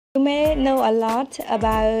You may know a lot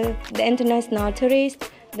about the international tourists,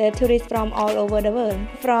 the tourists from all over the world,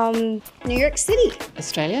 from New York City,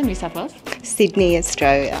 Australia, New South Wales, Sydney,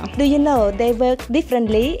 Australia. Do you know they work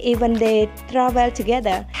differently even they travel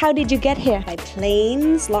together? How did you get here? by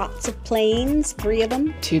planes, lots of planes, 3 of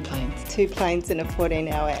them. 2 planes. 2 planes and a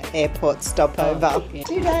 14-hour airport stopover. Yeah.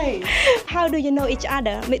 2 days. How do you know each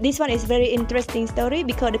other? This one is very interesting story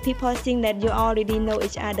because the people think that you already know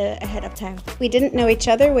each other ahead of time. We didn't know each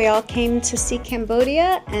other. We all came to see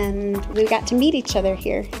Cambodia and we got to meet each other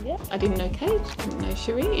here. Yeah. I didn't know Kate, didn't know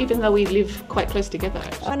Cherie, even though we live quite close together.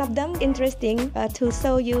 Actually. One of them interesting to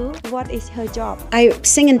show you what is her job. I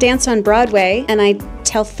sing and dance on Broadway and I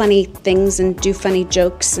tell funny things and do funny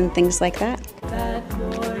jokes and things like that. That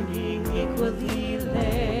morning it was late.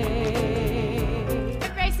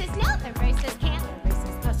 The races no, the races can't, The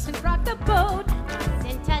races doesn't rock the boat.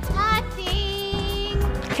 isn't a thing.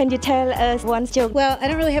 Can you tell us one joke? Well, I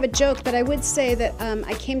don't really have a joke, but I would say that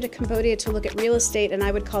I came to Cambodia to look at real estate and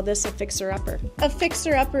I would call this a fixer-upper. A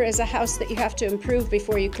fixer-upper is a house that you have to improve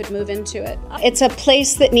before you could move into it. It's a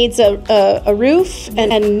place that needs a roof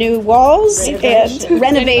and new walls and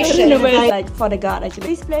renovation. Like for the God actually.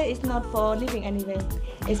 This place is not for living anyway.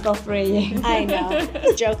 It's for free. I know.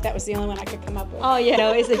 Joke, that was the only one I could come up with. Oh yeah,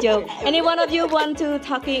 no, it's a joke. Any one of you want to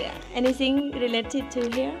talk anything related to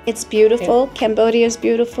here? It's beautiful. Cambodia is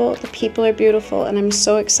beautiful. The people are beautiful. And I'm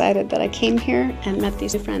so excited that I came here and met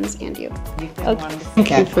these friends and you.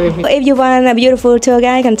 Thank you for everything. If you want a beautiful tour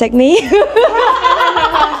guide, contact me.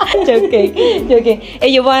 Joking. If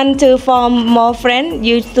you want to form more friends,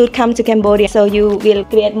 you should come to Cambodia. So you will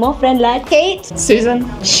create more friends like Kate, Susan.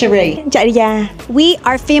 Cherie. Chariya. We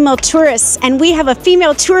are female tourists and we have a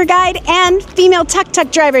female tour guide and female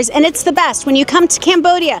tuk-tuk drivers. And it's the best. When you come to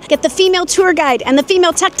Cambodia, get the female tour guide and the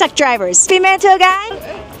female tuk-tuk drivers. Female tour guide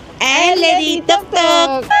and lady tuk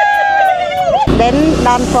tuk. Then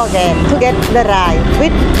don't forget to get the ride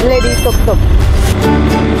with Lady Tuk Tuk.